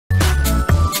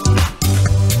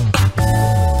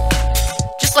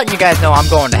letting you guys know I'm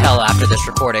going to hell after this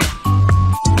recording.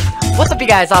 What's up, you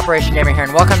guys? OperationGamer here,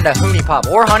 and welcome to HuniePop,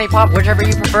 or HuniePop, whichever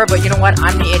you prefer, but you know what?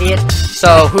 I'm the idiot,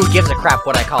 so who gives a crap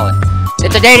what I call it?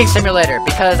 It's a dating simulator,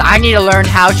 because I need to learn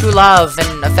how to love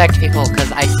and affect people,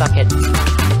 because I suck at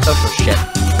social shit.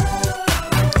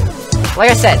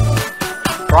 Like I said,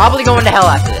 probably going to hell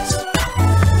after this.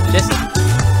 Just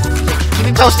keep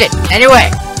me posted.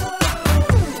 Anyway.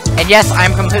 And yes,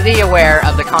 I'm completely aware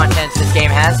of the contents this game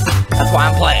has. That's why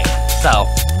I'm playing. So,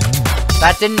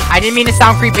 I didn't mean to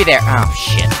sound creepy there. Oh,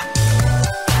 shit.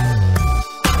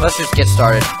 Let's just get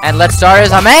started. And let's start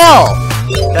as a male!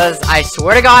 Because I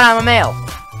swear to God, I'm a male.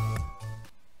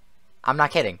 I'm not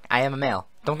kidding. I am a male.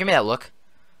 Don't give me that look.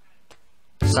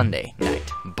 Sunday night,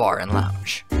 bar and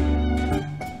lounge.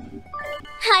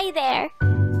 Hi there.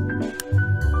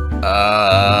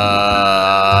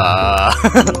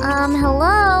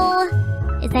 Hello?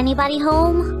 Is anybody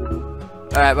home?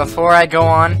 Alright, before I go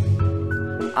on,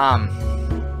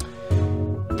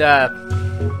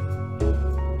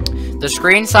 the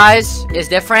screen size is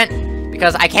different,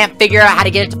 because I can't figure out how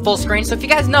to get it to full screen, so if you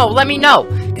guys know, let me know,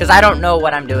 because I don't know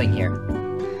what I'm doing here.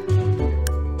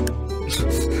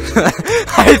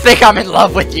 I think I'm in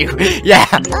love with you, yeah.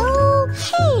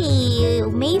 Okay,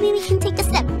 maybe we can take a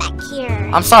step back here.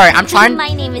 I'm sorry, I'm trying- My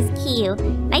name is Kiyu.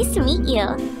 Nice to meet you.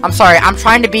 I'm sorry, I'm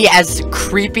trying to be as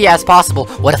creepy as possible.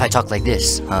 What if I talk like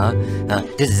this, huh?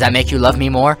 Does that make you love me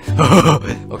more?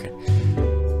 Okay.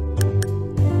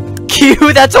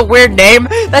 Q, that's a weird name?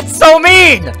 That's so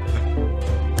mean!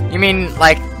 You mean,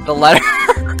 like, the letter?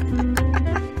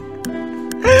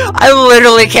 I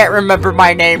literally can't remember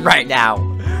my name right now.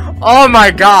 Oh my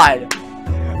god.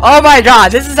 Oh my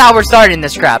god, this is how we're starting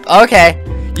this crap. Okay.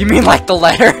 You mean like the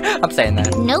letter? I'm saying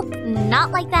that. Nope,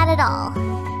 not like that at all.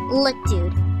 Look,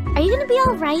 dude, are you gonna be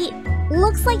alright?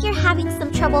 Looks like you're having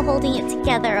some trouble holding it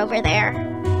together over there.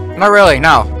 Not really,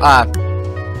 no.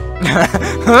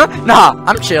 Nah,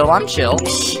 I'm chill.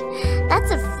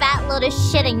 That's a fat load of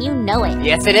shit and you know it.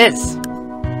 Yes, it is.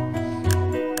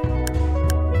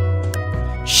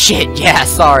 Shit, yeah,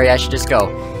 sorry, I should just go.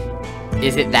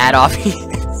 Is it that obvious?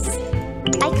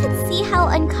 I could see how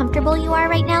uncomfortable you are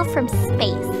right now from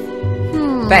space.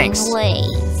 Thanks. Wait,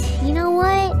 you know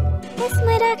what? This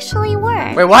might actually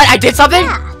work. Wait, what? I did something?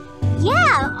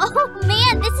 Yeah. Oh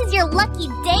man, this is your lucky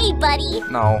day, buddy.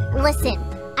 No. Listen,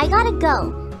 I gotta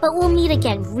go, but we'll meet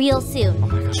again real soon. Oh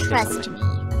my gosh. Trust me.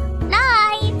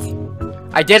 Night.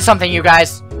 I did something, you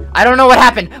guys. I don't know what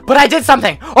happened, but I did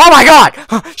something. Oh my god!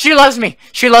 She loves me.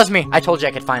 She loves me. I told you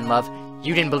I could find love.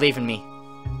 You didn't believe in me.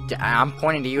 I'm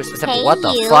pointing to you specifically. Hey, what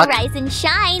the you, fuck? Rise and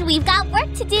shine. We've got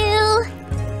work to do.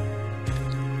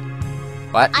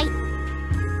 What?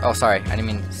 Oh, sorry. I didn't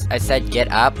mean. I said get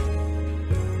up.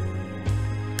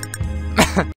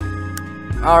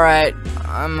 Alright.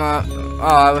 I'm, oh,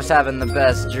 I was having the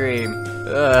best dream.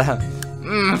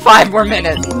 5 more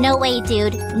minutes. No way,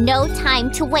 dude. No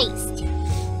time to waste.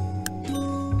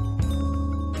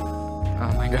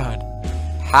 Oh my god.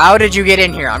 How did you get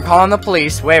in here? I'm calling the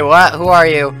police. Wait, what? Who are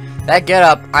you? That get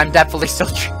up. I'm definitely still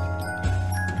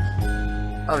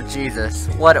Oh, Jesus.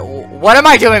 What am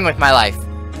I doing with my life?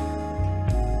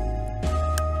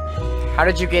 How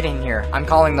did you get in here? I'm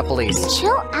calling the police.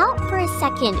 Chill out for a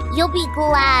second. You'll be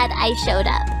glad I showed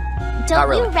up. Don't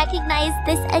really. You recognize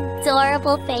this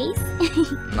adorable face?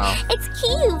 No. It's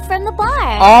Kiyu from the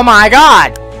bar. Oh my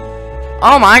god!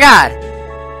 Oh my god!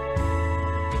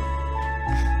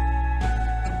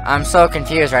 I'm so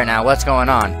confused right now. What's going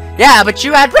on? Yeah, but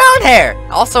you had brown hair!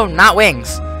 Also, not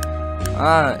wings.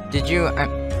 Did you...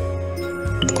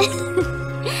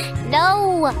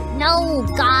 No,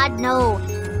 God, no.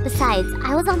 Besides,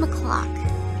 I was on the clock.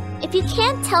 If you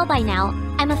can't tell by now,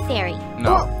 I'm a fairy.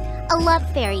 No. Well, a love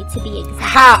fairy, to be exact.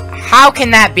 How can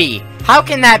that be? How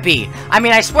can that be? I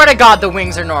mean, I swear to God, the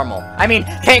wings are normal. I mean,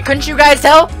 couldn't you guys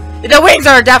tell? The wings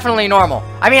are definitely normal.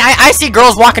 I mean, I see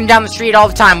girls walking down the street all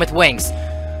the time with wings.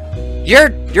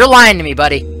 You're lying to me,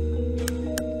 buddy.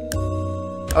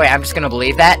 Oh wait, I'm just gonna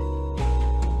believe that?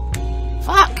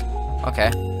 Fuck. Okay.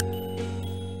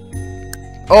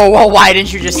 Oh, well, why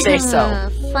didn't you just say so?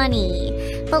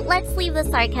 Funny. But let's leave the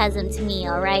sarcasm to me,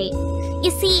 alright? You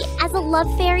see, as a love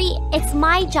fairy, it's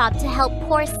my job to help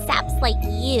poor saps like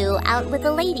you out with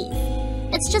the ladies.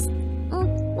 It's just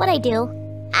what I do.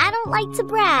 I don't like to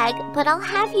brag, but I'll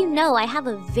have you know I have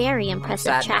a very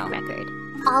impressive track record.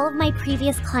 All of my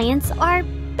previous clients are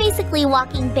basically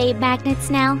walking babe magnets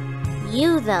now.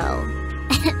 You, though.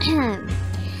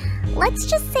 Let's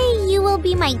just say you will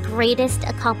be my greatest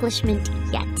accomplishment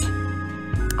yet.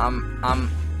 I'm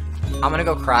gonna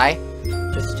go cry.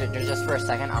 Just for a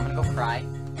second, I'm gonna go cry.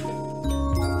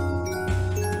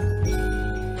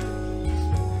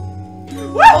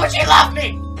 Why won't she love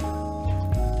me?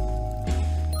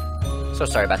 So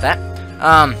sorry about that.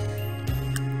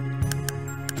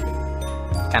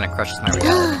 Kind of crushes my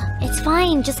reality. It's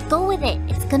fine, just go with it.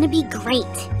 It's gonna be great.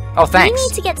 Oh, thanks. We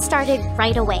need to get started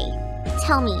right away.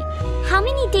 Tell me, how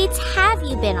many dates have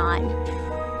you been on?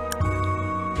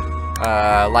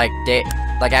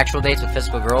 Like actual dates with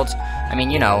physical girls? I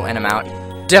mean, you know, an amount.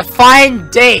 Define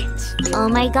date! Oh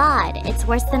my god, it's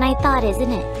worse than I thought,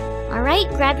 isn't it? Alright,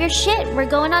 grab your shit. We're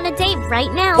going on a date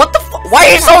right now. What the f- Why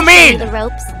are you so mean? The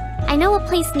ropes. I know a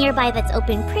place nearby that's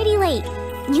open pretty late.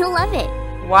 You'll love it.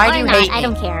 Why do you hate me? I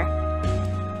don't care.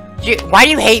 Why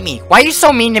do you hate me? Why are you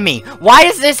so mean to me? Why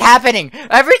is this happening?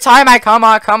 Every time I come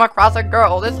across a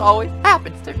girl, this always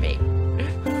happens to me.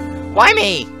 Why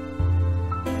me?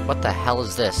 What the hell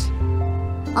is this?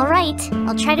 Alright,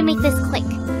 I'll try to make this click.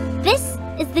 This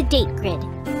is the date grid.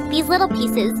 These little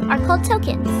pieces are called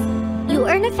tokens. You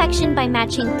earn affection by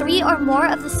matching 3 or more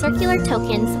of the circular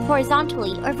tokens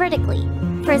horizontally or vertically.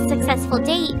 For a successful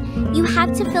date, you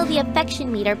have to fill the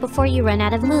affection meter before you run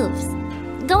out of moves.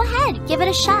 Go ahead, give it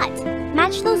a shot.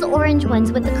 Match those orange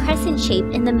ones with the crescent shape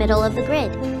in the middle of the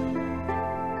grid.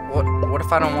 What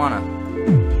if I don't wanna?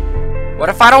 What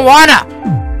if I don't wanna?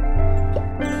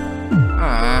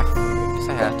 Guess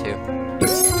I have to.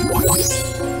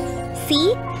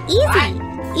 See? Easy!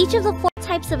 Each of the 4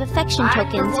 types of affection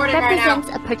tokens represents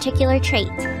a particular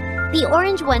trait. The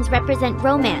orange ones represent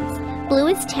romance, blue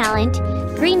is talent,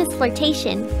 green is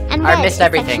flirtation, and red is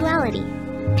sexuality.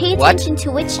 Pay attention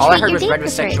to which All I trait heard your was date red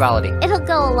was prefers. sexuality. It'll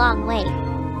go a long way.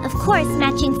 Of course,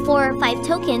 matching 4 or 5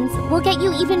 tokens will get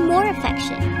you even more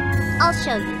affection. I'll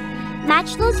show you.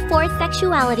 Match those 4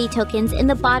 sexuality tokens in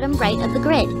the bottom right of the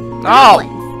grid. No!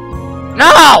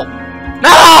 No!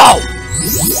 No!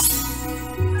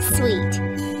 Sweet.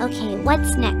 Okay,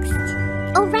 what's next?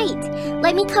 Oh right,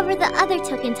 let me cover the other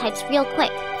token types real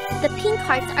quick. The pink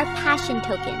hearts are passion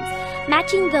tokens.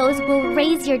 Matching those will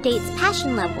raise your date's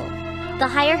passion level. The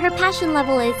higher her passion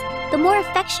level is, the more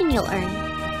affection you'll earn.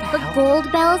 The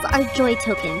gold bells are joy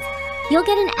tokens. You'll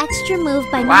get an extra move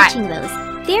by matching those.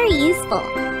 Very useful.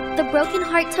 The broken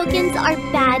heart tokens are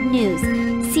bad news.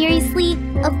 Seriously,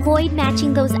 avoid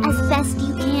matching those as best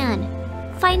you can.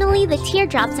 Finally, the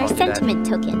teardrops are sentiment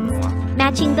tokens.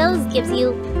 Matching those gives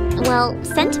you, well,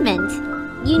 sentiment.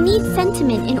 You need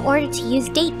sentiment in order to use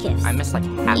date gifts. I missed like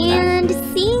half that. And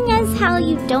seeing as how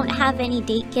you don't have any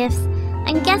date gifts,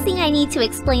 I'm guessing I need to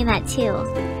explain that too.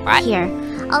 What? Here,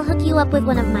 I'll hook you up with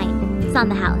one of mine. It's on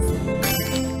the house.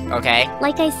 Okay.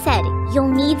 Like I said, you'll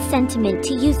need sentiment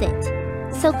to use it.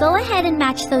 So go ahead and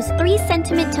match those 3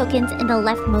 sentiment tokens in the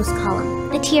leftmost column,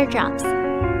 the teardrops.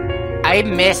 I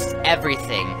missed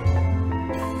everything.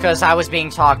 Because I was being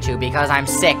talked to, because I'm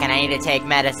sick and I need to take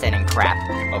medicine and crap.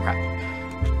 Okay.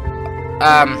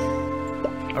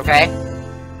 Okay.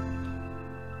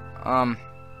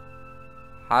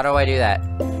 How do I do that?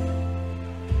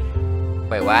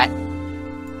 Wait, what?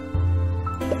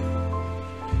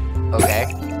 Okay.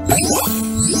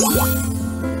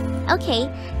 Okay,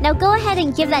 now go ahead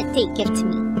and give that date gift to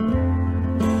me.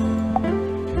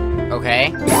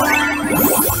 Okay.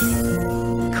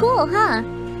 Cool, huh?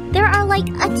 There are like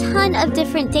a ton of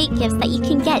different date gifts that you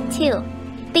can get too.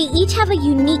 They each have a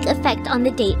unique effect on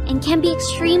the date and can be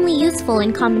extremely useful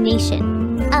in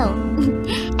combination. Oh,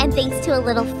 and thanks to a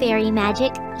little fairy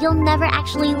magic, you'll never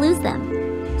actually lose them.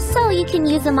 So you can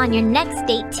use them on your next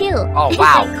date too. Oh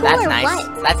wow, Cool, that's or nice.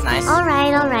 what? That's nice.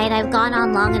 Alright, I've gone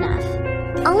on long enough.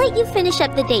 I'll let you finish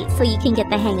up the date so you can get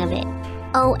the hang of it.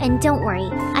 Oh, and don't worry,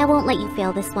 I won't let you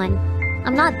fail this one.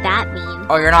 I'm not that mean.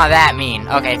 Oh, you're not that mean.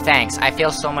 Okay, thanks. I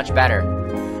feel so much better.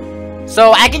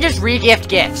 So I can just re-gift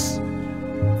gifts.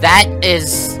 That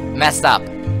is messed up.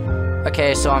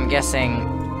 Okay, so I'm guessing...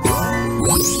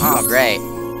 Oh, great.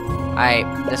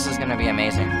 This is gonna be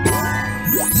amazing.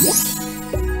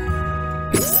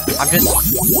 I'm just...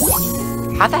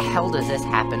 How the hell does this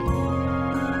happen?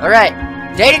 Alright,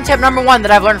 dating tip number 1 that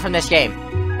I've learned from this game.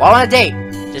 While on a date,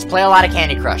 just play a lot of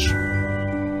Candy Crush.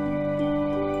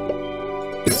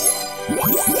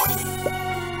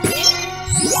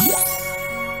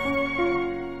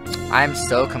 I'm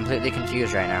so completely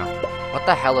confused right now. What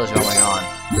the hell is going on?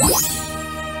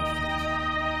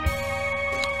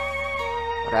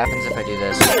 What happens if I do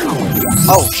this?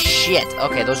 Oh shit!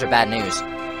 Okay, those are bad news.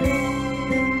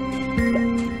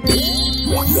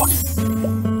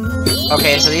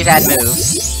 Okay, so these add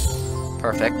moves.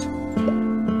 Perfect.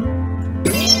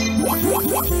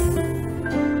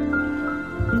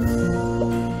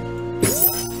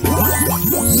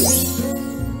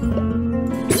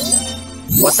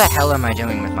 What the hell am I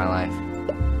doing with my life?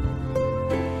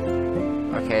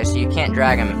 Okay, so you can't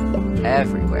drag him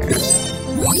everywhere.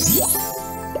 What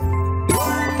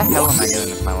the hell am I doing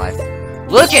with my life?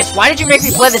 Lucas, why did you make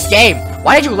me play this game?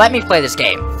 Why did you let me play this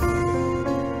game?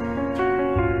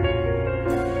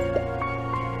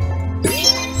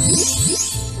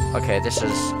 Okay, this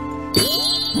is...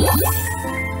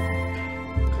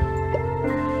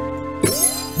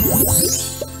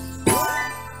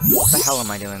 What the hell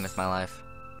am I doing with my life?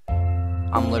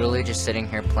 I'm literally just sitting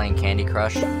here playing Candy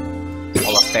Crush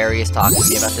while a fairy is talking to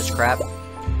me about this crap.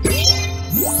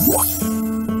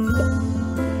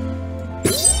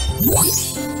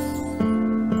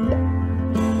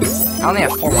 I only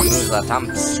have 4 more moves left.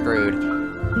 I'm screwed.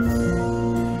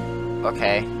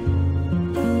 Okay.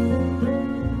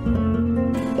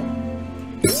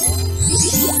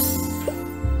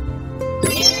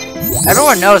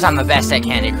 Everyone knows I'm the best at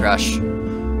Candy Crush.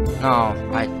 No,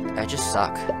 I just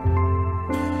suck.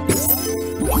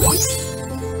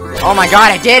 Oh my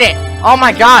god, I did it! Oh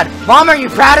my god! Mom, are you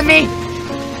proud of me?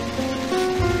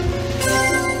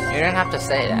 You didn't have to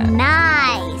say that.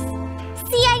 Nice!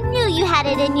 See, I knew you had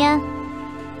it in ya.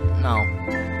 No.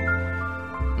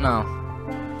 No.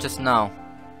 Just no.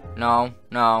 No,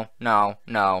 no, no,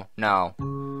 no, no.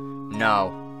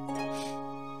 No.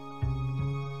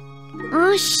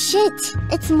 Oh shit!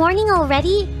 It's morning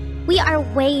already? We are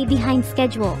way behind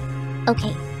schedule.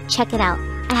 Okay, check it out.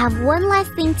 I have one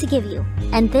last thing to give you,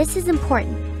 and this is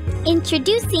important.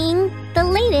 Introducing the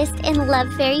latest in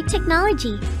Love Fairy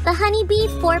technology, the Honeybee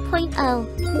 4.0.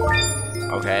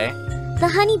 Okay. The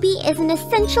Honeybee is an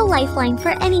essential lifeline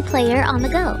for any player on the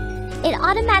go. It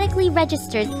automatically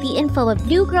registers the info of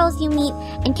new girls you meet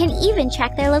and can even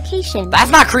track their location.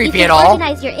 That's not creepy at all! You can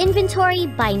organize your inventory,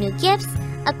 buy new gifts,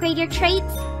 upgrade your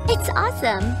traits. It's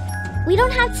awesome! We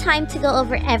don't have time to go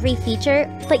over every feature,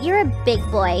 but you're a big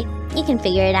boy. You can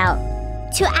figure it out.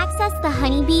 To access the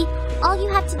Honeybee, all you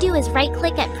have to do is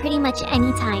right-click at pretty much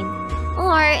any time.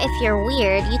 Or, if you're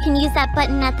weird, you can use that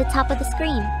button at the top of the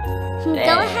screen.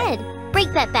 Go ahead,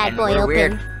 break that bad boy open.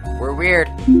 Weird. We're weird.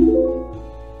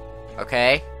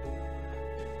 Okay.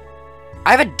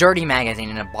 I have a dirty magazine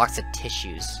and a box of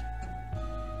tissues.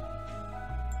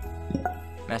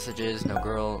 Messages, no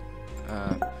girl...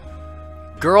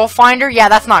 Girl finder? Yeah,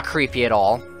 that's not creepy at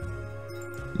all.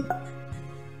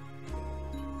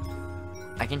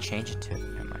 I can change it to...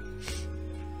 Never mind.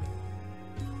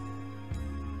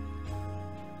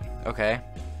 Okay.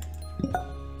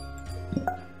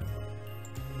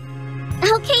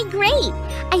 Okay, great!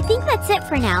 I think that's it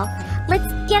for now.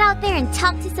 Let's get out there and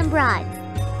talk to some broads.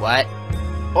 What?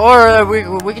 Or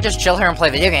we could just chill here and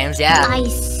play video games, yeah. I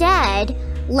said,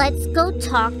 let's go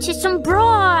talk to some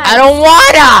broads. I don't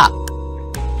wanna!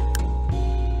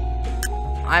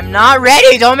 I'm not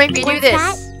ready, don't make me do this.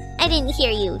 That? I didn't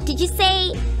hear you. Did you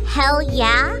say, hell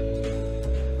yeah?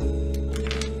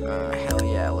 Hell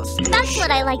yeah, let's do That's what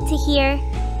I like to hear.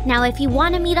 Now, if you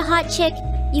want to meet a hot chick,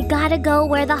 you gotta go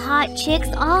where the hot chicks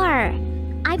are.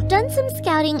 I've done some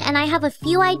scouting and I have a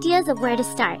few ideas of where to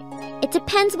start. It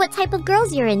depends what type of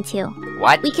girls you're into.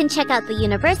 What? We can check out the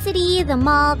university, the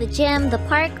mall, the gym, the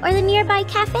park, or the nearby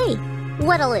cafe.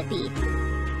 What'll it be?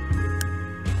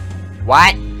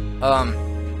 What?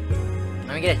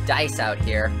 Let me get a dice out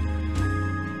here.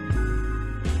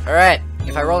 Alright,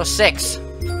 if I roll a 6,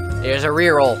 there's a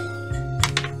reroll.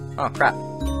 Oh crap.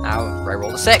 Now I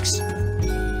rolled a 6.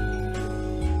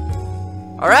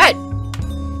 Alright!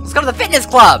 Let's go to the fitness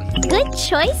club! Good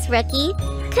choice, Rookie.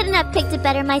 Couldn't have picked it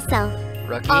better myself.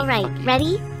 Rookie? Alright,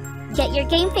 ready? Get your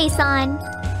game face on.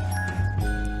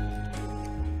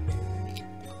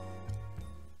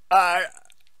 I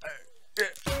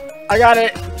got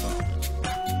it!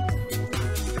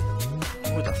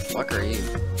 Who the fuck are you?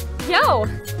 Yo,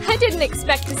 I didn't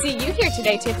expect to see you here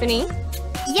today, Tiffany.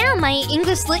 Yeah, my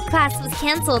English Lit class was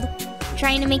cancelled.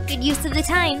 Trying to make good use of the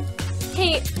time.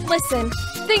 Hey, listen,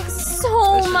 thanks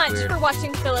so This is much weird. for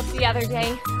watching Philip the other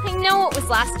day. I know it was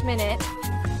last minute.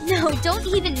 No, don't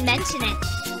even mention it.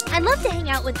 I love to hang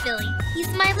out with Billy. He's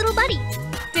my little buddy.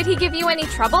 Did he give you any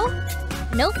trouble?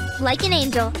 Nope, like an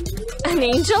angel. An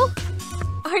angel?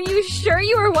 Are you sure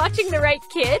you were watching the right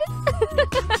kid?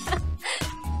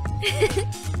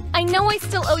 I know I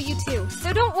still owe you two,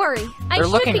 so don't worry. They're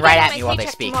looking right at me while they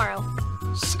speak. Tomorrow.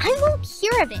 I won't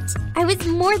hear of it. I was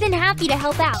more than happy to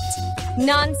help out.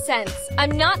 Nonsense.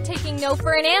 I'm not taking no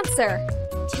for an answer.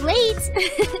 Too late.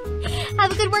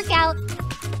 Have a good workout.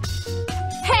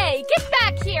 Hey, get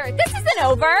back here. This isn't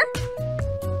over.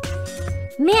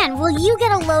 Man, will you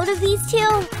get a load of these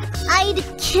two? I'd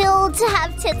kill to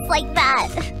have tits like that.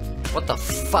 What the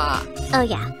fuck? Oh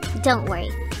yeah, don't worry.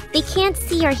 They can't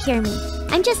see or hear me.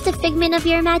 I'm just a figment of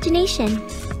your imagination.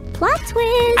 Plot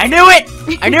twist! I knew it!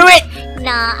 I knew it!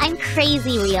 Nah, I'm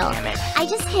crazy real. Damn it. I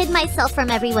just hid myself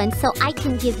from everyone so I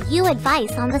can give you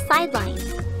advice on the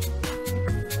sidelines.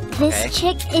 This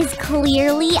chick is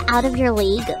clearly out of your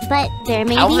league, but there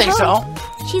may I don't be think hope. so.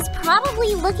 She's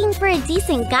probably looking for a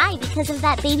decent guy because of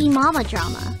that baby mama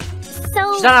drama.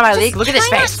 So She's not out of my league. Look at his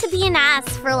try face. not to be an ass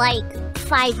for like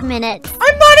 5 minutes.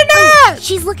 I'm not an ass!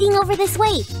 She's looking over this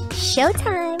way.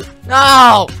 Showtime.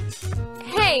 No!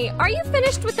 Hey, are you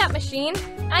finished with that machine?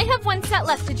 I have one set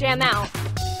left to jam out.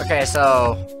 Okay,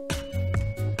 so...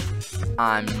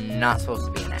 I'm not supposed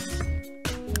to be an ass.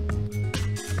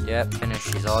 Yep, finish.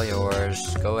 She's all yours.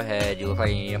 Go ahead. You look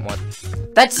like you need more...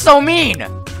 That's so mean!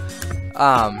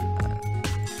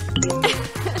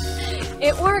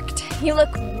 It worked. You look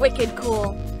wicked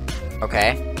cool.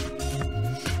 Okay.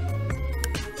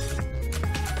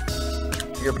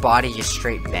 Your body is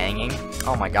straight banging?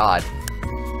 Oh my god.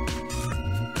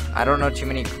 I don't know too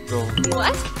many girls.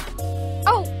 What?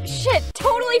 Oh, shit.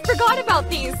 Totally forgot about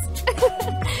these.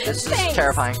 This is Thanks.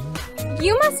 terrifying.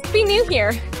 You must be new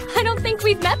here. I don't think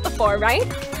we've met before, right?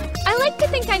 I like to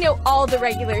think I know all the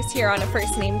regulars here on a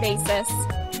first-name basis.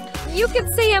 You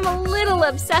could say I'm a little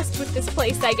obsessed with this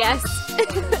place, I guess.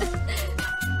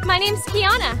 My name's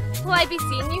Kiana. Will I be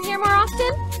seeing you here more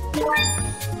often?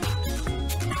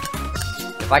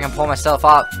 If I can pull myself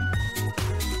up.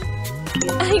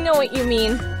 I know what you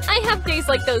mean. I have days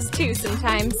like those too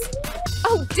sometimes.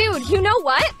 Oh, dude, you know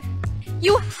what?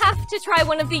 You have to try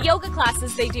one of the yoga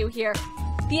classes they do here.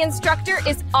 The instructor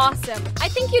is awesome. I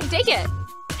think you'd dig it.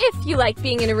 If you like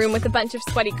being in a room with a bunch of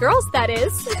sweaty girls, that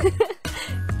is.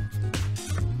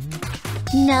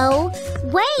 No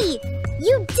way!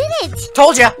 You did it!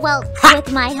 Told ya! Well,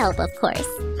 with my help, of course.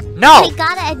 No! I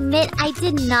gotta admit, I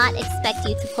did not expect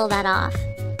you to pull that off.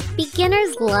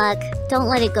 Beginner's luck. Don't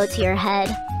let it go to your head.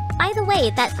 By the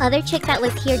way, that other chick that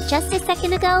was here just a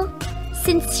second ago,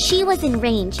 since she was in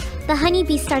range, the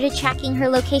honeybee started tracking her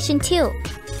location too.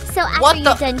 So after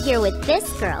you're done here with this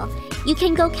girl, you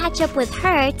can go catch up with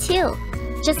her too.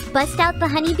 Just bust out the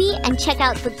honeybee and check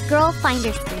out the girl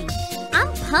finder screen.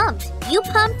 I'm pumped. You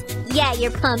pumped? Yeah,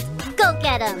 you're pumped. Go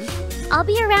get 'em. I'll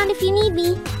be around if you need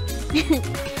me.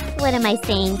 What am I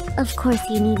saying? Of course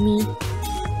you need me.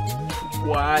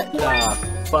 What the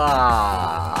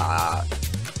fuck?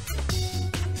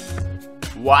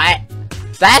 What?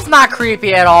 That's not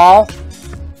creepy at all.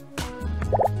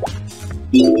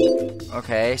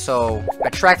 Okay, so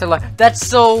attracted like that's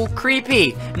so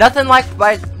creepy. Nothing like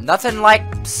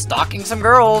stalking some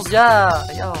girls. Yeah.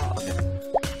 Okay.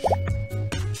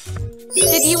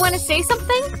 Did you want to say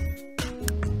something?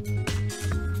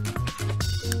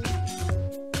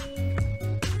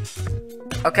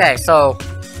 Okay, so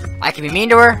I can be mean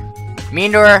to her,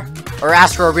 or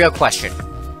ask her a real question.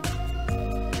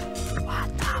 What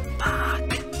the fuck?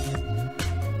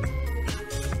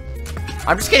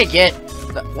 I'm just gonna get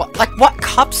what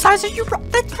cup size are you?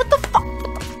 That's what the fuck.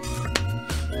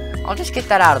 I'll just get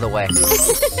that out of the way.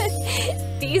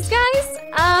 These guys?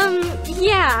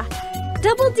 Yeah.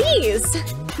 Double D's.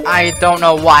 I don't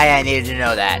know why I needed to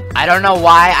know that. I don't know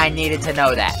why I needed to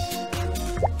know that.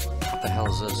 What the hell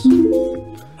is this?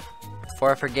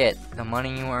 Before I forget, the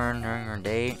money you earn during your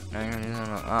date.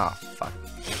 Oh, fuck.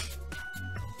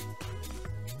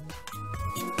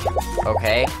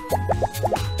 Okay.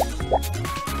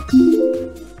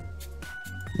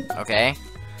 Okay.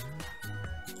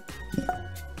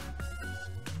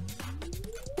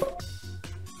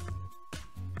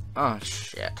 Oh,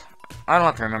 shit. I don't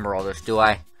have to remember all this, do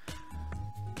I?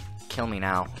 Kill me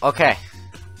now. Okay.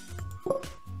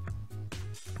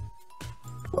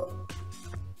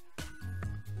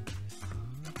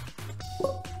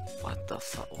 What the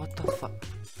fuck? What the fuck?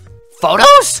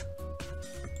 Photos?!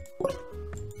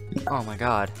 Oh my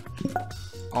god.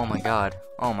 Oh my god.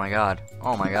 Oh my god.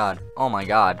 Oh my god. Oh my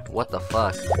god. What the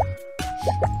fuck?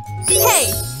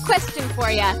 Hey, question for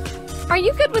ya. Are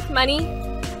you good with money?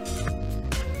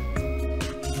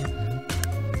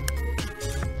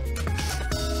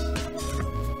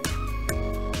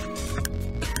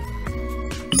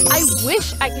 I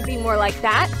wish I could be more like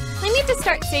that. I need to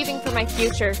start saving for my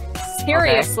future.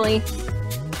 Seriously.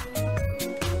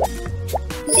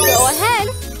 Go ahead.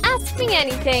 Ask me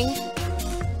anything.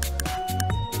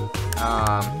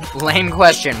 Lame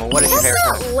question. Well, what is your favorite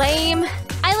That's color? not lame.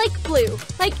 I like blue.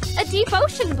 Like a deep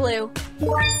ocean blue.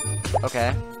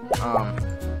 Okay.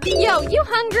 Yo, you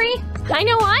hungry? I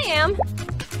know I am.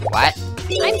 What?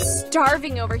 I'm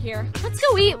starving over here. Let's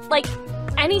go eat, like,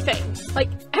 anything. Like,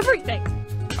 everything.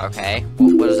 Okay.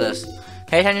 What is this?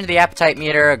 Pay attention to the appetite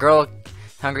meter. A girl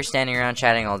hungry standing around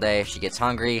chatting all day. If she gets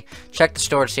hungry, check the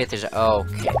store to see if there's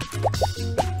okay.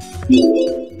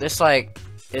 This, like,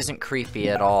 isn't creepy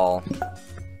at all.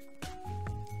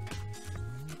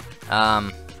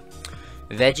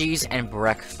 Veggies and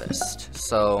breakfast.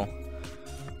 So,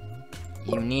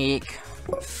 unique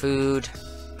food.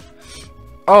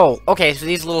 Oh, okay, so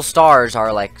these little stars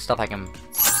are, like, stuff I can...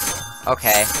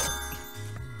 Okay.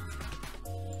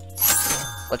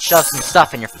 Let's shove some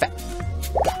stuff in your fa-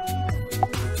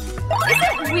 Is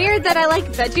it weird that I like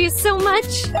veggies so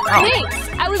much? Oh. Thanks!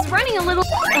 I was running a little...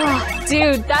 Oh,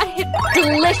 dude, that hit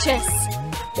delicious!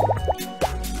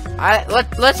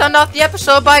 Let's end off the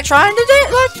episode by trying to date.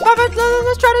 Let's try to go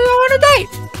on a date.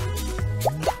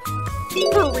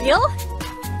 For real?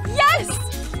 Yes!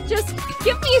 Just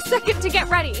give me a second to get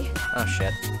ready. Oh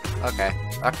shit. Okay.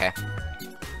 Okay.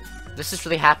 This is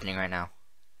really happening right now.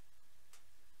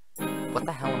 What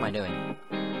the hell am I doing?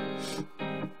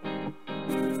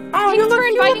 Oh, Thanks for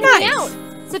inviting me nice. out.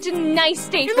 Such a nice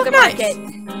day You for the look nice. market.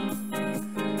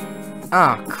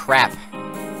 Oh crap.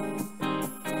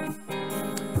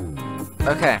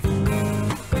 Okay.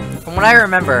 From what I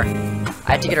remember,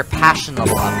 I had to get her passion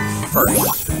level up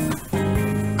first.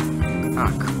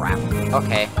 Oh crap.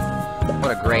 Okay.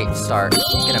 What a great start.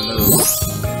 Gonna move.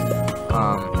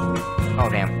 Oh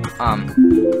damn.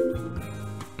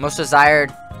 Most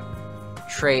desired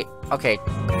trait. Okay.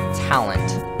 Talent.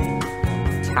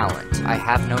 Talent. I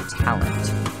have no talent.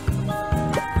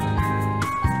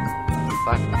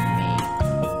 Fuck me.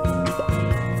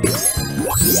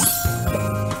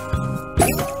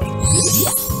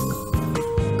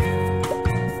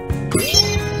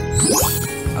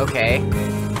 Okay.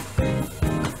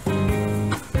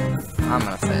 I'm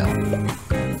gonna fail.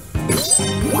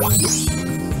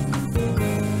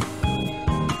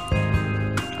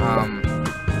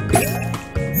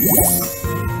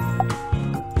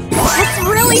 That's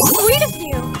really sweet of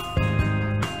you.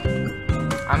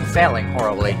 I'm failing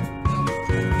horribly.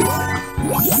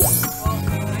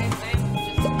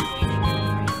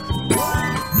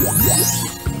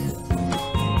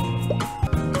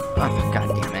 Oh, god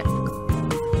damn it.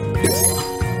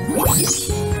 Oh,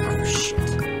 shit.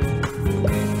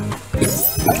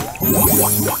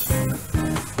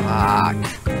 Fuck.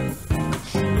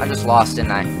 I just lost,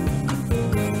 didn't I?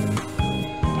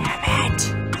 Damn it.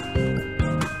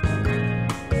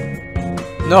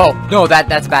 No,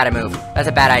 that's a bad move. That's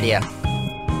a bad idea.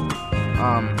 I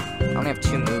only have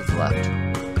 2 moves left.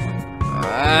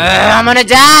 I'm gonna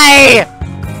die!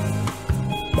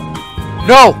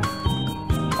 No!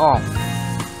 Oh,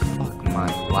 fuck my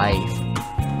life.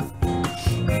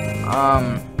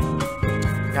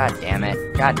 God damn it.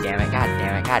 God damn it. God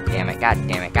damn it. God damn it. God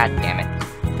damn it. God damn it.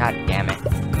 God damn it.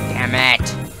 Damn it.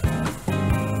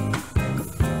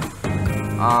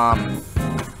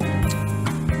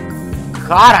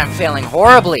 God, I'm failing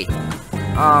horribly.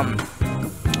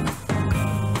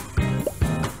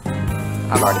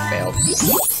 I've already failed.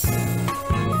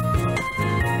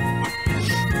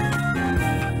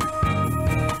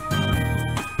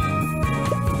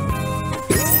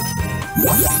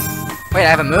 Wait, I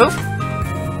have a move?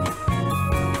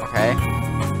 Okay.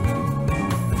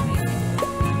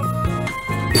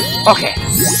 Okay.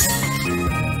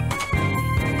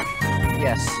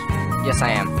 Yes. Yes, I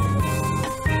am.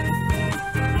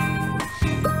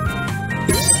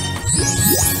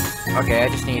 Okay, I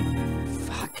just need...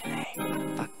 Fucking A.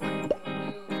 Fuck.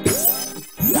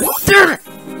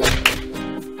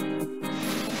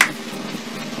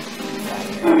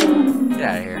 Get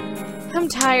out of here. I'm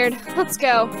tired. Let's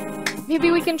go.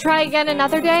 Maybe we can try again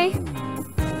another day?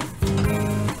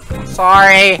 I'm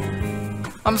sorry.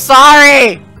 I'm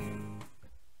sorry!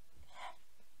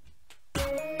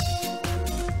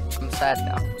 I'm sad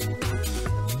now.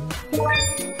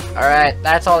 Alright,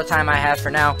 that's all the time I have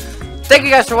for now. Thank you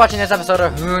guys for watching this episode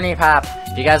of HuniePop.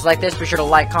 If you guys like this, be sure to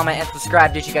like, comment, and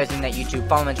subscribe. Did you guys doing that YouTube?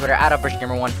 Follow me on Twitter at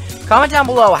OperationGamer1. Comment down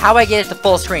below how I get it to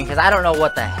full screen, because I don't know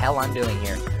what the hell I'm doing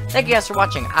here. Thank you guys for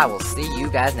watching. I will see you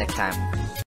guys next time.